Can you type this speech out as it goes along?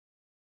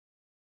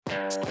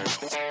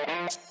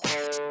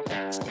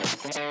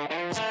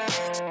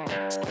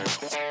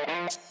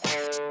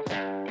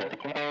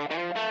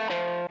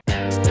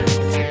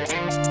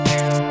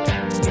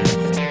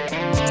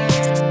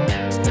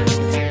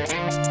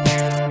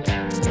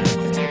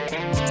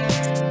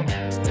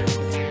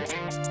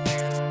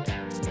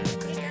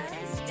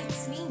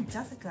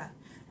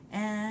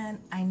And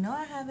I know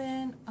I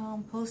haven't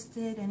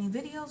posted any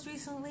videos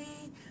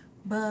recently,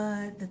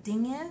 but the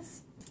thing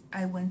is,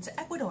 I went to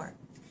Ecuador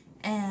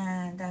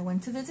and I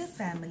went to visit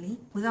family.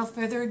 Without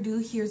further ado,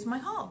 here's my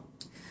haul.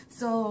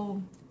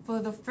 So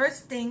for the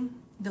first thing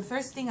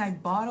I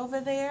bought over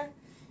there,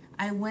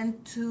 I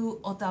went to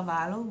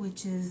Otavalo,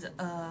 which is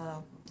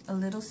a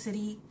little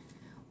city,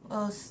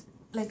 a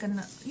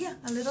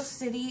little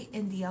city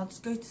in the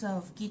outskirts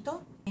of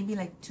Quito, maybe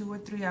like 2 or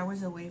 3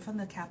 hours away from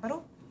the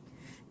capital.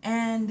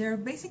 And they're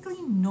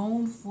basically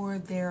known for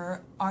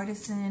their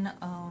artisan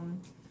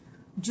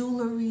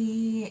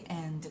jewelry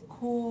and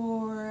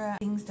decor,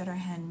 things that are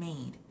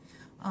handmade.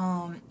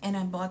 And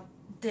I bought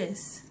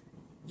this.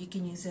 You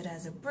can use it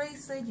as a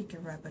bracelet, you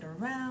can wrap it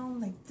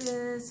around like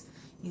this,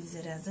 use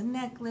it as a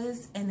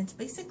necklace, and it's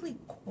basically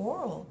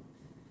coral,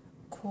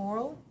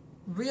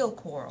 real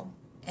coral.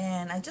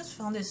 And I just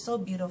found it so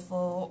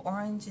beautiful.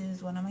 Orange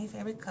is one of my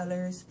favorite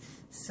colors,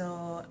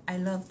 so I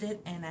loved it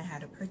and I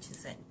had to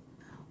purchase it.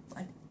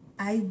 But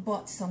I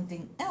bought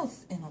something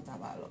else in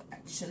Otavalo,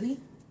 actually.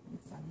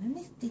 If I'm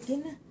not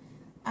mistaken,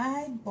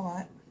 I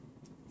bought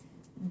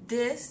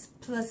this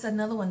plus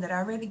another one that I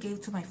already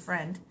gave to my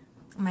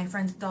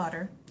friend's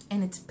daughter,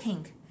 and it's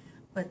pink.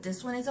 But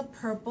this one is a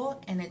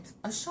purple and it's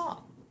a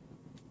shawl.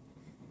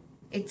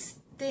 It's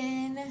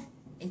thin,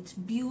 it's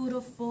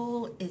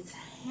beautiful, it's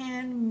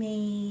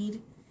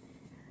handmade,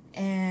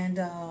 and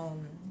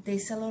they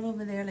sell it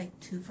over there like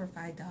 2 for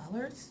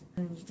 $5.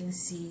 And you can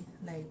see,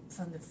 like,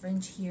 from the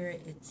fringe here,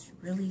 it's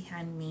really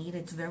handmade.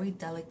 It's very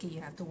delicate. You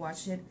have to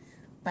wash it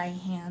by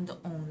hand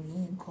only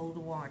in cold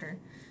water.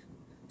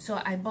 So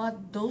I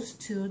bought those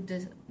two,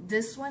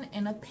 this one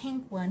and a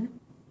pink one,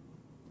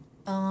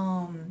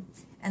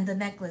 and the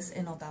necklace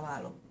in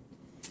Otavalo.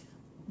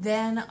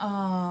 Then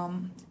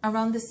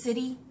around the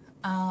city,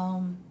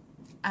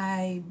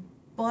 I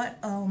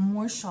bought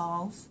more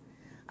shawls.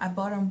 I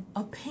bought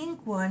a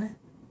pink one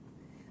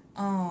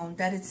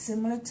that is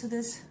similar to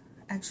this,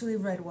 actually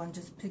red one,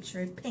 just picture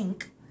it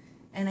pink,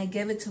 and I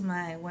gave it to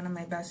one of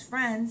my best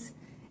friends.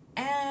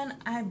 And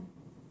I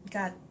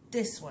got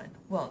this one.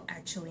 Well,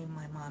 actually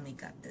my mommy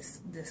got this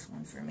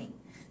one for me.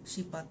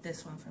 She bought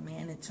this one for me,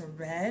 and it's a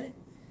red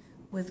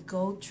with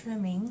gold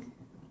trimming.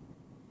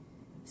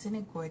 Isn't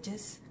it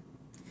gorgeous?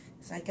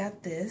 So I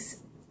got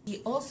this.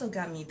 She also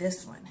got me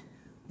this one,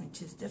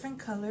 which is different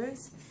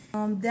colors.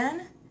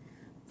 Then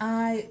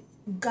I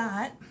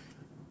got,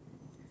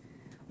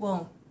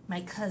 well,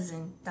 my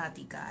cousin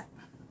Tati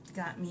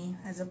got me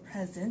as a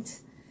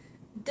present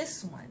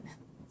this one,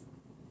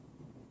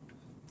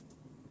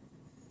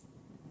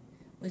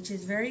 which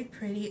is very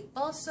pretty,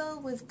 also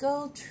with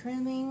gold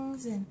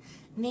trimmings and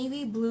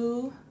navy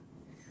blue.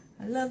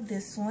 I love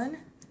this one.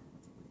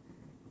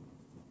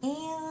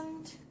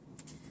 And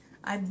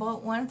I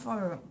bought one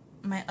for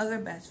my other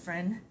best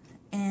friend,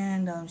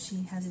 and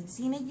she hasn't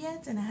seen it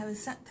yet, and I have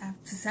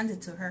to send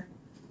it to her.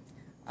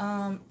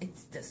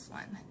 It's this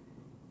one,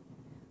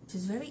 which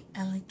is very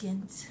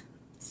elegant.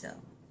 So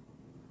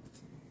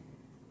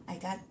I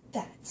got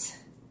that.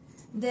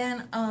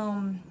 Then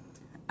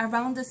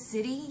around the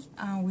city,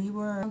 we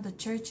were at the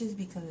churches,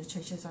 because the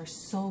churches are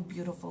so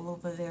beautiful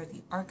over there.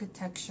 The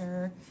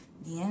architecture,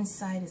 the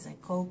inside is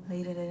like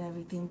gold-plated and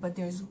everything. But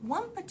there's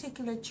one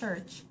particular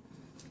church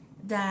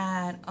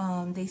that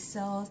they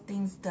sell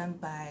things done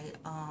by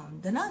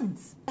the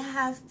nuns. They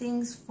have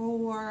things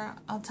for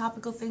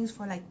topical things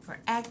for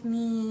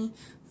acne,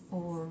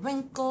 for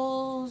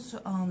wrinkles.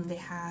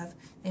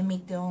 They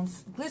make their own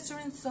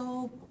glycerin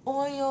soap,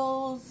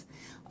 oils,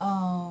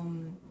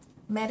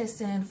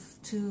 medicine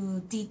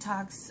to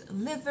detox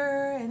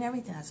liver and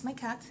everything. That's my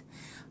cat.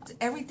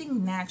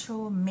 Everything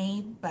natural,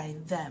 made by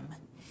them.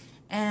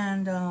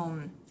 And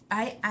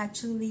I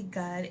actually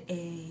got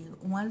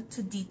one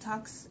to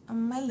detox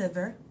my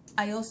liver.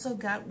 I also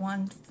got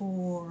one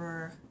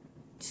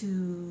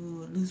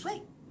to lose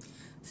weight.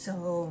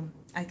 So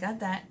I got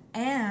that,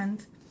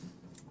 and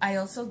I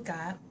also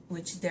got,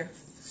 which they're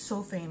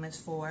so famous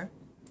for,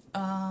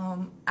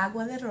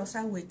 agua de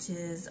rosa, which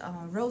is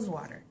rose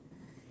water.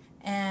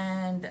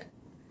 And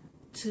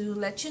to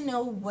let you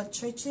know what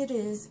church it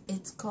is,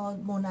 it's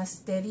called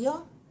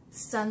Monasterio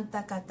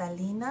Santa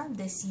Catalina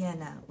de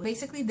Siena.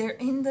 Basically, they're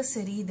in the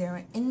city.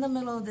 They're in the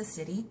middle of the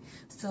city.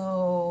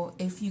 So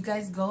if you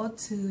guys go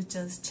to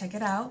just check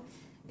it out,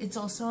 it's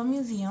also a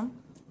museum.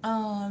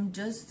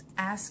 Just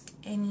ask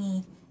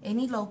any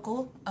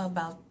local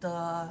about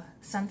the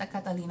Santa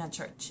Catalina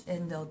church,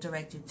 and they'll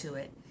direct you to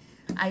it.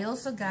 I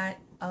also got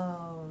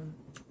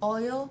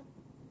oil,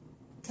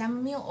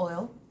 chamomile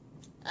oil.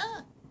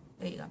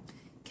 There you go,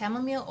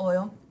 chamomile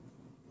oil.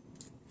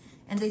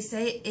 And they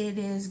say it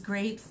is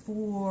great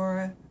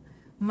for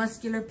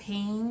muscular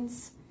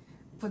pains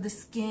for the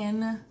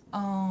skin.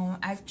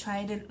 I've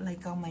tried it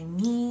like on my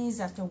knees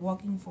after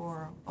walking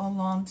for a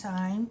long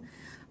time,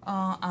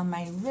 on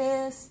my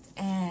wrist,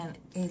 and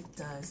it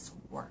does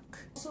work.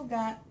 Also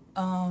got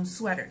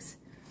sweaters.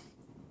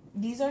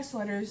 These are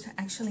sweaters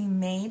actually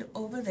made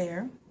over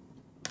there,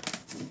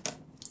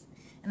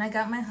 and I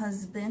got my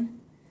husband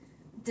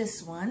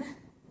this one,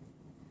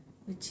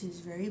 which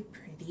is very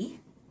pretty.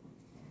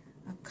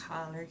 A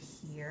collar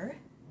here,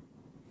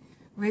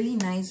 really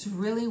nice,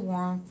 really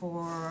warm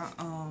for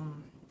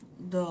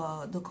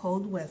the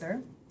cold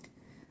weather.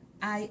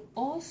 I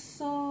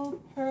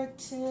also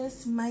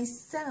purchased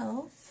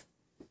myself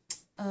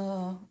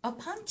a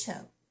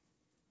poncho,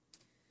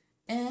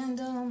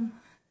 and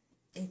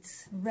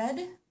it's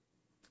red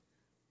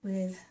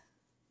with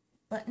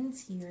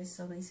buttons here.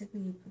 So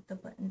basically you put the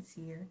buttons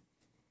here,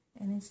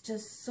 and it's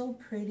just so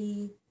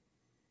pretty,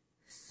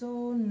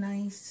 so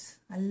nice.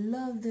 I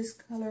love this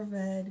color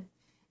red,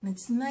 and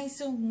it's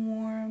nice and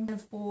warm.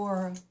 And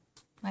for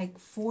like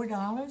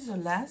 $4 or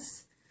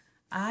less,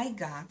 I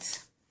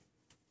got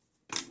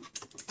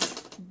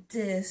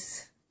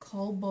this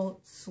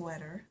cobalt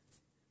sweater,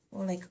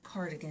 or like a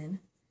cardigan.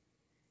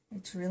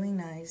 It's really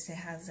nice. It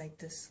has like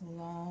this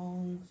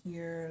long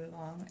here,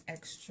 long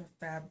extra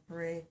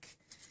fabric,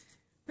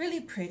 really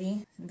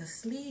pretty. In the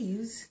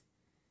sleeves,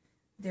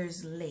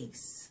 there's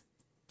lace,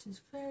 which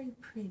is very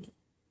pretty.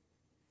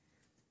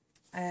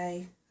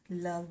 I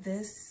love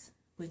this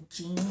with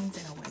jeans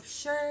and a white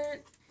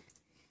shirt.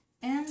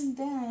 And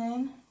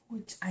then,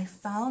 which I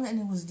found, and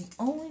it was the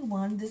only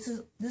one,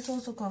 this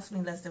also cost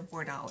me less than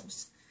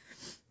 $4.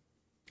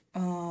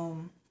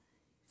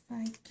 If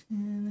I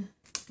can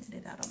get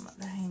it out of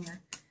the hanger,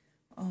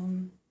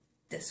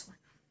 this one.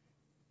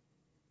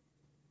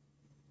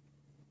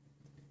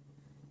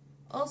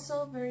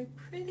 Also very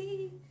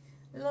pretty.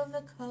 Love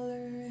the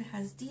color. It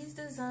has these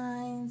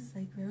designs,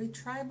 like very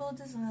tribal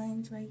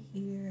designs right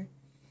here,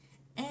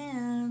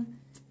 and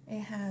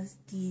it has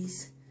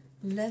these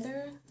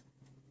leather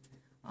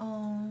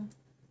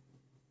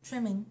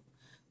trimming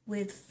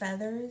with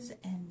feathers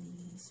and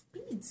these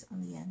beads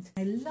on the end.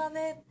 I love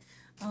it.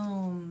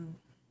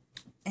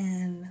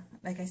 And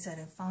like I said,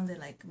 I found it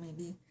like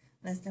maybe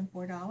less than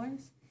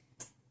 $4.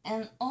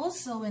 And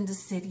also in the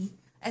city,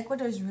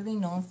 Ecuador is really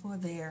known for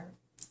their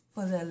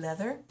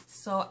leather,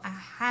 so I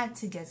had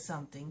to get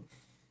something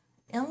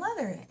in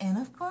leather. And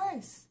of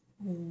course,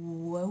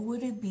 what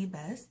would it be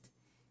best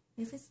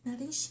if it's not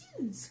in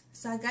shoes?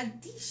 So I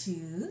got these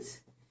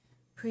shoes,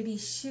 pretty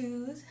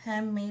shoes,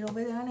 handmade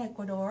over there in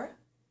Ecuador,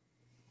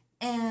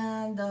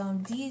 and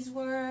these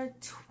were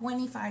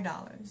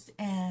 $25,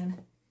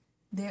 and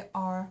they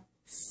are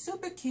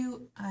super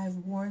cute. I've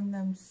worn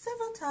them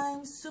several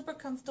times, super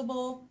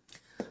comfortable,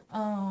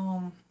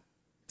 and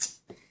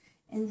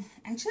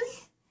actually,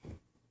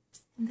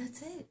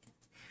 that's it.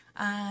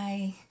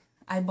 I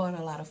bought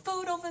a lot of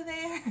food over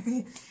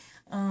there.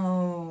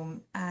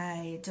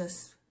 I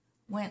just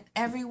went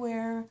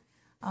everywhere.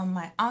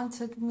 My aunt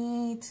took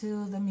me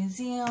to the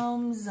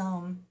museums.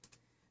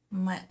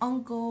 My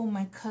uncle,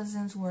 my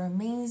cousins were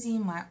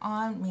amazing. My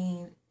aunt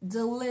made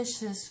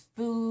delicious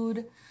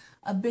food.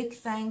 A big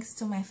thanks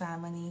to my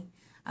family.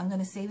 I'm going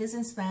to say this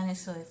in Spanish,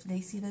 so if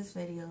they see this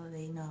video,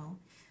 they know.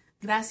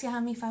 Gracias a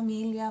mi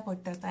familia por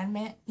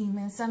tratarme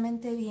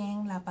inmensamente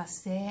bien. La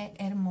pasé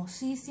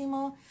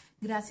hermosísimo.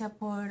 Gracias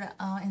por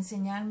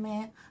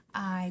enseñarme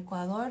a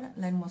Ecuador,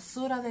 la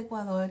hermosura de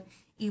Ecuador.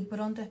 Y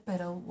pronto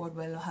espero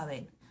volverlos a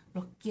ver.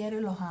 Los quiero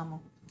y los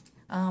amo.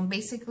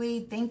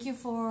 Basically, thank you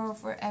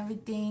for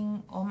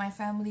everything. All my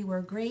family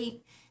were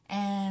great.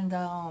 And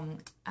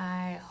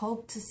I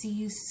hope to see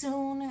you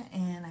soon.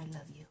 And I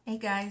love you. Hey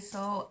guys,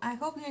 so I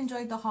hope you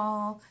enjoyed the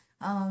haul.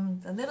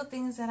 The little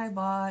things that I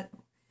bought.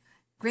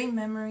 Great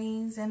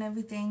memories and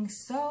everything.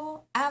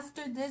 So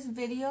after this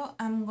video,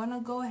 I'm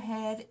gonna go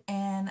ahead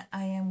and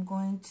I am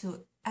going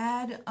to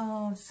add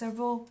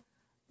several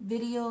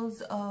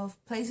videos of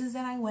places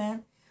that I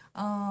went,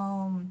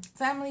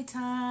 family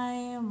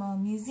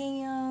time,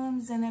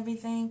 museums and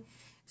everything.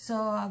 So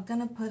I'm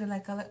gonna put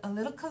like a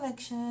little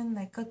collection,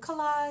 like a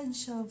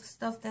collage of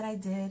stuff that I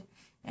did,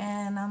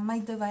 and I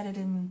might divide it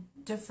in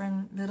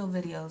different little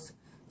videos,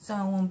 so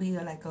it won't be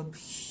like a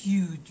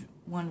huge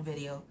one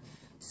video.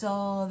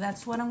 So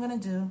that's what I'm gonna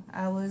do.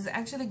 I was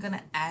actually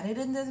gonna add it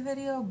in this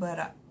video,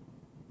 but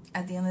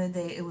at the end of the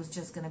day, it was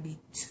just gonna be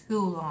too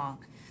long.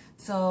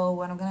 So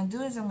what I'm gonna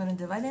do is I'm gonna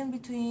divide it in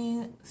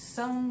between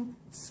some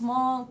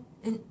small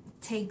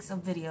takes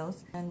of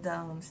videos, and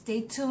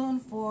stay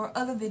tuned for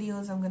other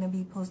videos I'm gonna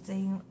be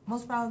posting.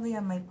 Most probably I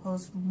might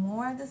post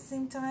more at the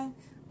same time.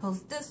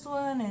 Post this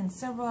one and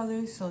several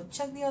others, so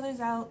check the others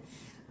out.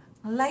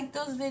 Like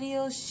those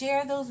videos,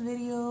 share those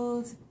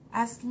videos.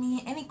 Ask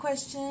me any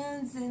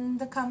questions in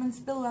the comments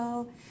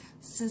below.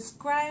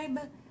 Subscribe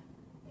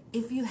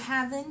if you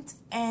haven't,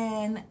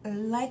 and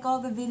like all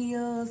the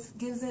videos.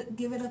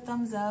 Give it a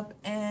thumbs up.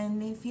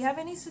 And if you have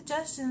any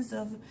suggestions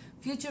of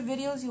future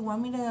videos you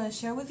want me to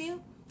share with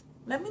you,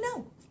 let me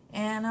know,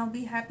 and I'll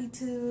be happy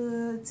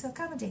to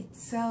accommodate.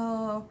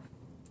 So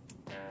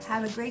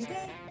Have a great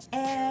day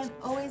and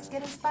always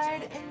get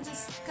inspired in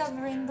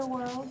discovering the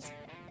world.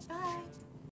 Bye.